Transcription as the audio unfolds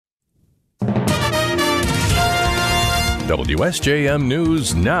WSJM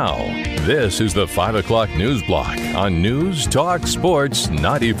News Now. This is the 5 o'clock news block on News Talk Sports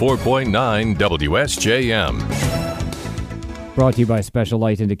 94.9 WSJM. Brought to you by Special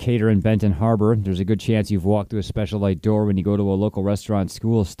Light Indicator in Benton Harbor. There's a good chance you've walked through a Special Light door when you go to a local restaurant,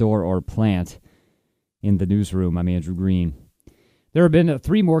 school, store, or plant. In the newsroom, I'm Andrew Green. There have been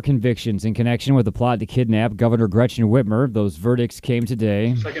 3 more convictions in connection with the plot to kidnap Governor Gretchen Whitmer. Those verdicts came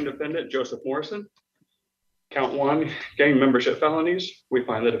today. Second defendant, Joseph Morrison. Count 1, gang membership felonies. We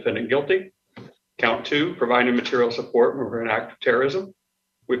find the defendant guilty. Count 2, providing material support for an act of terrorism.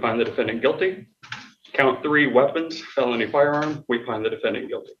 We find the defendant guilty. Count 3, weapons, felony firearm. We find the defendant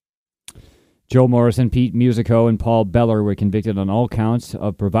guilty. Joe Morrison, Pete Musico, and Paul Beller were convicted on all counts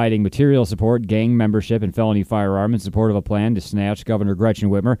of providing material support, gang membership, and felony firearm in support of a plan to snatch Governor Gretchen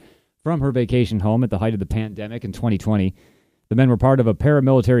Whitmer from her vacation home at the height of the pandemic in 2020. The men were part of a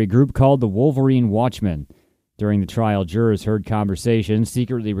paramilitary group called the Wolverine Watchmen. During the trial, jurors heard conversations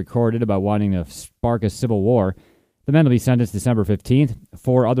secretly recorded about wanting to spark a civil war. The men will be sentenced December 15th.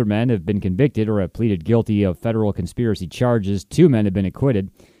 4 other men have been convicted or have pleaded guilty of federal conspiracy charges. 2 men have been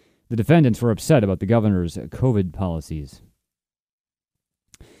acquitted. The defendants were upset about the governor's COVID policies.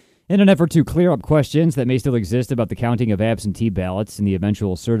 In an effort to clear up questions that may still exist about the counting of absentee ballots and the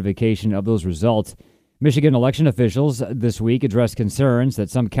eventual certification of those results, Michigan election officials this week addressed concerns that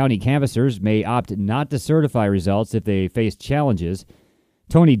some county canvassers may opt not to certify results if they face challenges.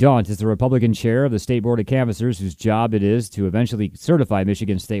 Tony Daunt is the Republican chair of the State Board of Canvassers, whose job it is to eventually certify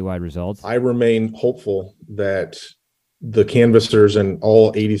Michigan's statewide results. I remain hopeful that the canvassers and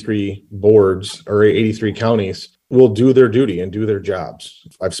all 83 boards or 83 counties will do their duty and do their jobs.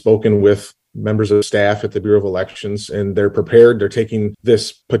 I've spoken with members of staff at the Bureau of Elections, and they're prepared. They're taking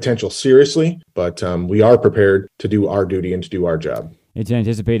this potential seriously, but we are prepared to do our duty and to do our job. It's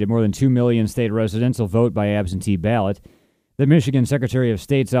anticipated more than 2 million state residents will vote by absentee ballot. The Michigan Secretary of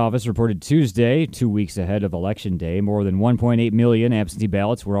State's office reported Tuesday, 2 weeks ahead of Election Day, more than 1.8 million absentee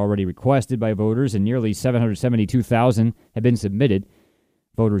ballots were already requested by voters, and nearly 772,000 have been submitted.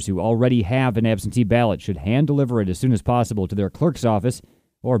 Voters who already have an absentee ballot should hand-deliver it as soon as possible to their clerk's office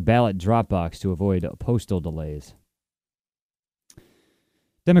or ballot drop box to avoid postal delays.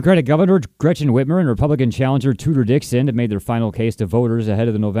 Democratic Governor Gretchen Whitmer and Republican challenger Tudor Dixon have made their final case to voters ahead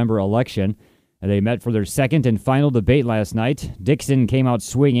of the November election. They met for their second and final debate last night. Dixon came out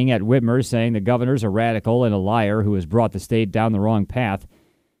swinging at Whitmer, saying the governor's a radical and a liar who has brought the state down the wrong path.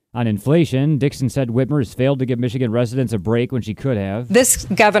 On inflation, Dixon said Whitmer has failed to give Michigan residents a break when she could have. This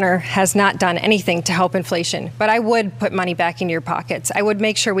governor has not done anything to help inflation, but I would put money back into your pockets. I would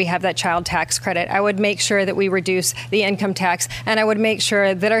make sure we have that child tax credit. I would make sure that we reduce the income tax, and I would make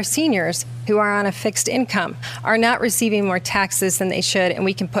sure that our seniors who are on a fixed income are not receiving more taxes than they should, and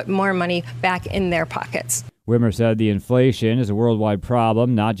we can put more money back in their pockets. Whitmer said the inflation is a worldwide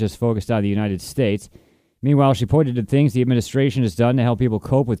problem, not just focused on the United States. Meanwhile, she pointed to things the administration has done to help people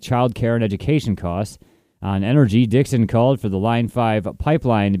cope with child care and education costs. On energy, Dixon called for the Line 5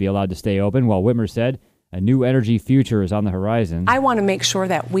 pipeline to be allowed to stay open, while Whitmer said a new energy future is on the horizon. I want to make sure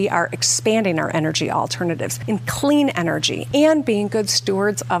that we are expanding our energy alternatives in clean energy and being good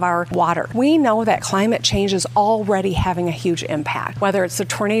stewards of our water. We know that climate change is already having a huge impact, whether it's the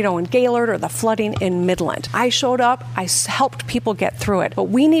tornado in Gaylord or the flooding in Midland. I showed up, I helped people get through it, but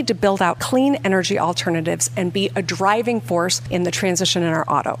we need to build out clean energy alternatives and be a driving force in the transition in our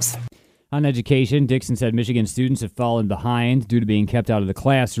autos. On education, Dixon said Michigan students have fallen behind due to being kept out of the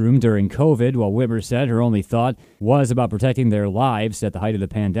classroom during COVID, while Whitmer said her only thought was about protecting their lives at the height of the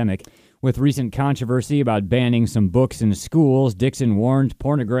pandemic. With recent controversy about banning some books in schools, Dixon warned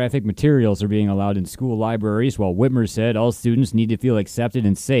pornographic materials are being allowed in school libraries, while Whitmer said all students need to feel accepted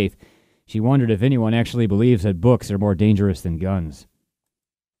and safe. She wondered if anyone actually believes that books are more dangerous than guns.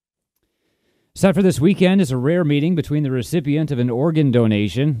 Set for this weekend is a rare meeting between the recipient of an organ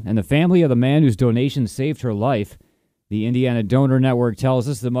donation and the family of the man whose donation saved her life. The Indiana Donor Network tells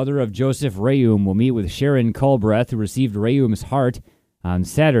us the mother of Joseph Rayum will meet with Sharon Culbreth, who received Rayum's heart on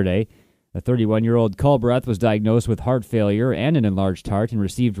Saturday. The 31-year-old Culbreth was diagnosed with heart failure and an enlarged heart and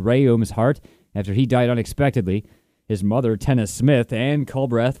received Rayum's heart after he died unexpectedly. His mother, Tenna Smith, and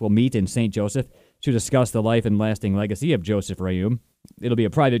Culbreth will meet in St. Joseph to discuss the life and lasting legacy of Joseph Rayum. It'll be a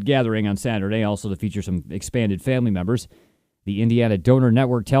private gathering on Saturday, also to feature some expanded family members. The Indiana Donor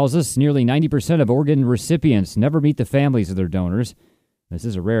Network tells us nearly 90% of organ recipients never meet the families of their donors. This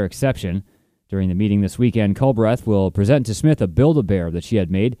is a rare exception. During the meeting this weekend, Culbreth will present to Smith a Build-A-Bear that she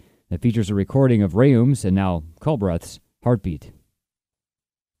had made that features a recording of Rayum's and now Culbreth's heartbeat.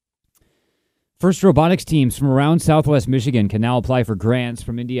 First robotics teams from around Southwest Michigan can now apply for grants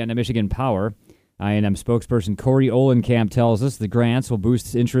from Indiana Michigan Power. I&M spokesperson Corey Ohlenkamp tells us the grants will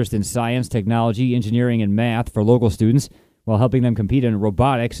boost interest in science, technology, engineering, and math for local students while helping them compete in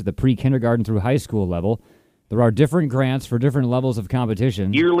robotics at the pre-kindergarten through high school level. There are different grants for different levels of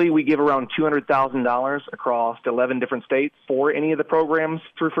competition. Yearly, we give around $200,000 across 11 different states for any of the programs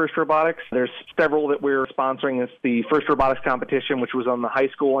through First Robotics. There's several that we're sponsoring. It's the First Robotics competition, which was on the high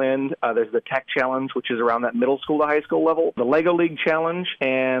school end. There's the Tech Challenge, which is around that middle school to high school level. The Lego League Challenge,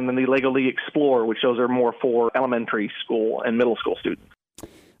 and then the Lego League Explore, which those are more for elementary school and middle school students.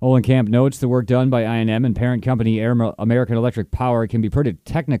 Ohlenkamp notes the work done by I&M and parent company American Electric Power can be pretty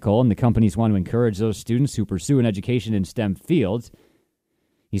technical, and the companies want to encourage those students who pursue an education in STEM fields.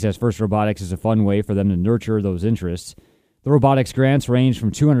 He says First Robotics is a fun way for them to nurture those interests. The robotics grants range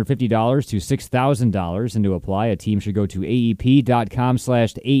from $250 to $6,000, and to apply, a team should go to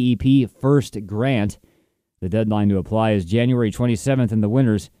aep.com/AEP-FIRST-GRANT. The deadline to apply is January 27th, and the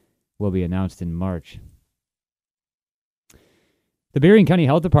winners will be announced in March. The Berrien County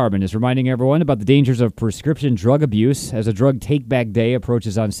Health Department is reminding everyone about the dangers of prescription drug abuse as a drug take-back day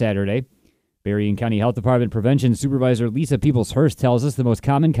approaches on Saturday. Berrien County Health Department Prevention Supervisor Lisa Peoples-Hurst tells us the most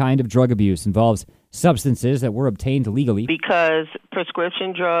common kind of drug abuse involves substances that were obtained legally. Because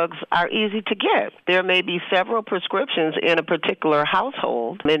prescription drugs are easy to get. There may be several prescriptions in a particular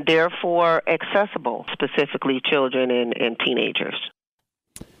household and therefore accessible, specifically children and teenagers.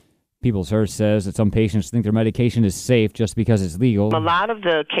 Peoples-Hurst says that some patients think their medication is safe just because it's legal. A lot of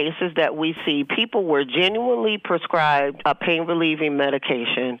the cases that we see, people were genuinely prescribed a pain-relieving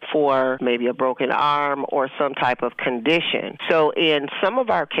medication for maybe a broken arm or some type of condition. So in some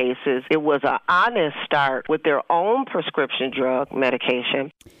of our cases, it was an honest start with their own prescription drug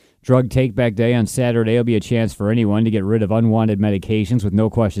medication. Drug Take-Back Day on Saturday will be a chance for anyone to get rid of unwanted medications with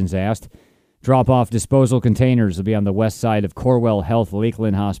no questions asked. Drop-off disposal containers will be on the west side of Corwell Health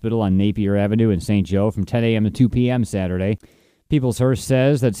Lakeland Hospital on Napier Avenue in St. Joe from 10 a.m. to 2 p.m. Saturday. Peoples-Hurst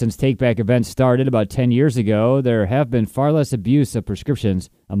says that since take-back events started about 10 years ago, there have been far less abuse of prescriptions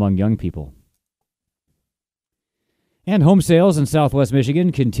among young people. And home sales in southwest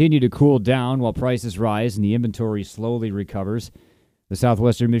Michigan continue to cool down while prices rise and the inventory slowly recovers. The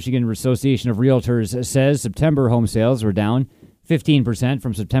Southwestern Michigan Association of Realtors says September home sales were down 15%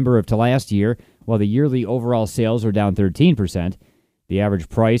 from September of last year, while the yearly overall sales were down 13%. The average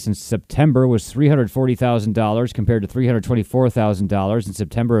price in September was $340,000 compared to $324,000 in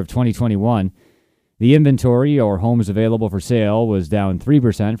September of 2021. The inventory, or homes available for sale, was down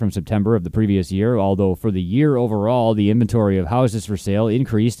 3% from September of the previous year, although for the year overall, the inventory of houses for sale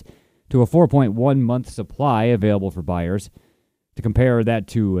increased to a 4.1-month supply available for buyers. To compare that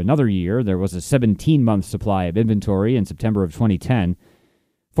to another year, there was a 17-month supply of inventory in September of 2010.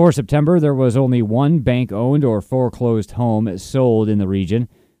 For September, there was only one bank-owned or foreclosed home sold in the region.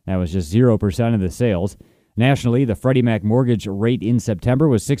 That was just 0% of the sales. Nationally, the Freddie Mac mortgage rate in September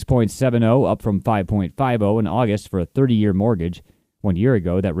was 6.70, up from 5.50 in August for a 30-year mortgage. 1 year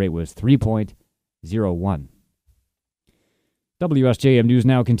ago, that rate was 3.01. WSJM News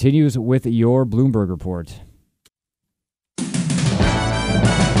Now continues with your Bloomberg report.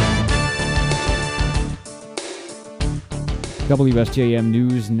 WSJM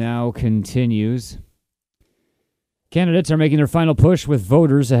News Now continues. Candidates are making their final push with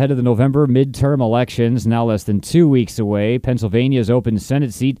voters ahead of the November midterm elections, now less than 2 weeks away. Pennsylvania's open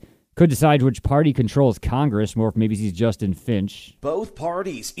Senate seat could decide which party controls Congress. More from ABC's Justin Finch. Both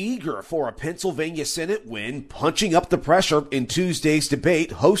parties eager for a Pennsylvania Senate win, punching up the pressure in Tuesday's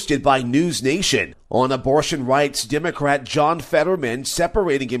debate hosted by News Nation. On abortion rights, Democrat John Fetterman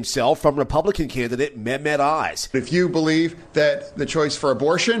separating himself from Republican candidate Mehmet Oz. If you believe that the choice for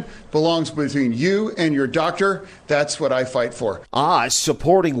abortion belongs between you and your doctor, that's what I fight for. Oz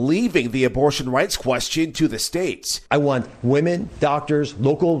supporting leaving the abortion rights question to the states. I want women, doctors,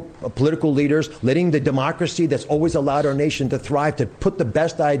 local political leaders, letting the democracy that's always allowed our nation to thrive, to put the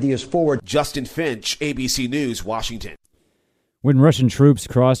best ideas forward. Justin Finch, ABC News, Washington. When Russian troops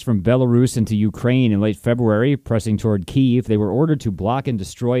crossed from Belarus into Ukraine in late February, pressing toward Kyiv, they were ordered to block and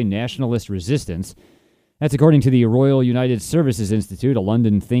destroy nationalist resistance. That's according to the Royal United Services Institute, a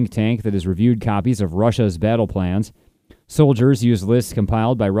London think tank that has reviewed copies of Russia's battle plans. Soldiers used lists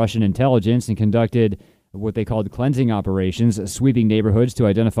compiled by Russian intelligence and conducted what they called cleansing operations, sweeping neighborhoods to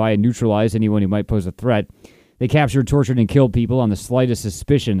identify and neutralize anyone who might pose a threat. They captured, tortured, and killed people on the slightest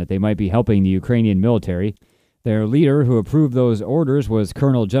suspicion that they might be helping the Ukrainian military. Their leader, who approved those orders, was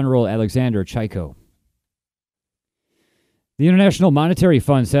Colonel General Alexander Chaiko. The International Monetary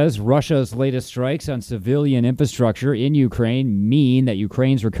Fund says Russia's latest strikes on civilian infrastructure in Ukraine mean that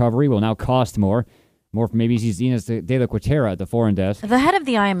Ukraine's recovery will now cost more. More from ABC's Ines de la Quatera at the foreign desk. The head of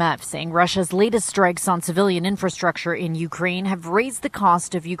the IMF saying Russia's latest strikes on civilian infrastructure in Ukraine have raised the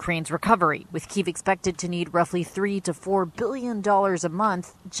cost of Ukraine's recovery, with Kyiv expected to need roughly $3 to $4 billion a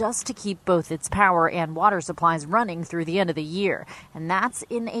month just to keep both its power and water supplies running through the end of the year. And that's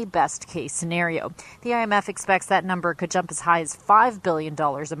in a best-case scenario. The IMF expects that number could jump as high as $5 billion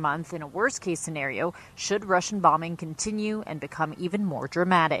a month in a worst-case scenario should Russian bombing continue and become even more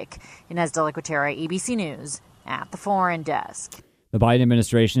dramatic. Ines de la Quatera, ABC News, at the foreign desk. The Biden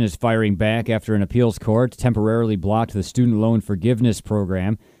administration is firing back after an appeals court temporarily blocked the student loan forgiveness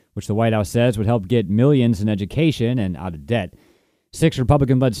program, which the White House says would help get millions in education and out of debt. 6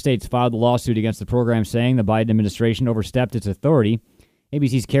 Republican-led states filed a lawsuit against the program, saying the Biden administration overstepped its authority.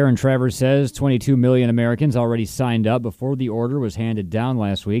 ABC's Karen Travers says 22 million Americans already signed up before the order was handed down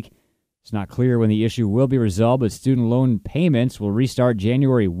last week. It's not clear when the issue will be resolved, but student loan payments will restart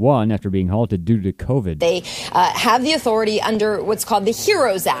January 1 after being halted due to COVID. They have the authority under what's called the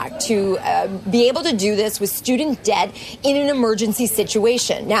HEROES Act to be able to do this with student debt in an emergency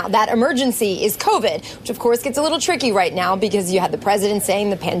situation. Now, that emergency is COVID, which of course gets a little tricky right now because you had the president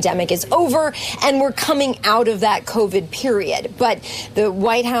saying the pandemic is over and we're coming out of that COVID period. But the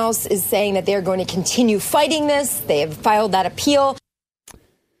White House is saying that they're going to continue fighting this. They have filed that appeal.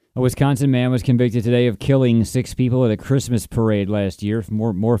 A Wisconsin man was convicted today of killing 6 people at a Christmas parade last year.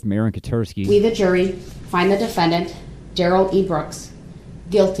 More from Aaron Katersky. We, the jury, find the defendant, Daryl E. Brooks,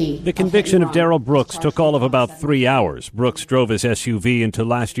 guilty. The conviction of Daryl Brooks took all of about 3 hours. Brooks drove his SUV into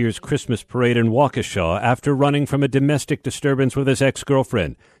last year's Christmas parade in Waukesha after running from a domestic disturbance with his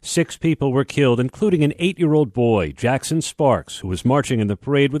ex-girlfriend. 6 people were killed, including an 8-year-old boy, Jackson Sparks, who was marching in the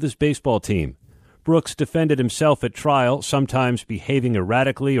parade with his baseball team. Brooks defended himself at trial, sometimes behaving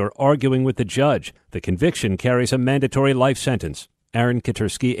erratically or arguing with the judge. The conviction carries a mandatory life sentence. Aaron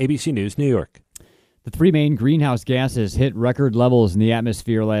Katersky, ABC News, New York. The 3 main greenhouse gases hit record levels in the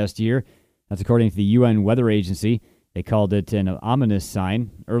atmosphere last year. That's according to the UN Weather Agency. They called it an ominous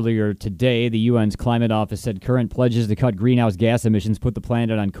sign. Earlier today, the UN's climate office said current pledges to cut greenhouse gas emissions put the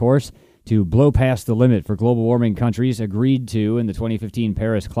planet on course to blow past the limit for global warming countries agreed to in the 2015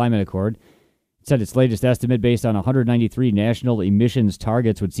 Paris Climate Accord. It said its latest estimate based on 193 national emissions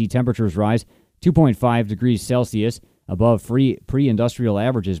targets would see temperatures rise 2.5 degrees Celsius above pre-industrial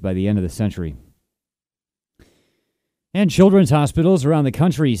averages by the end of the century. And children's hospitals around the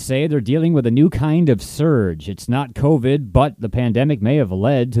country say they're dealing with a new kind of surge. It's not COVID, but the pandemic may have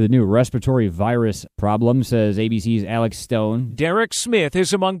led to the new respiratory virus problem, says ABC's Alex Stone. Derek Smith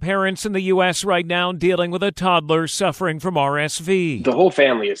is among parents in the U.S. right now dealing with a toddler suffering from RSV. The whole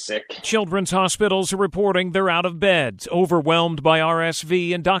family is sick. Children's hospitals are reporting they're out of beds, overwhelmed by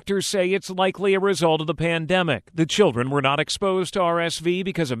RSV, and doctors say it's likely a result of the pandemic. The children were not exposed to RSV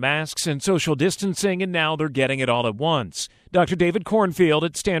because of masks and social distancing, and now they're getting it all at once. Dr. David Cornfield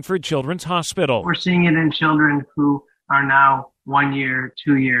at Stanford Children's Hospital. We're seeing it in children who are now 1 year,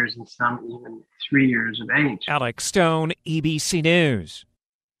 2 years, and some even 3 years of age. Alex Stone, ABC News.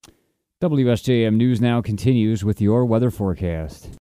 WSJM News Now continues with your weather forecast.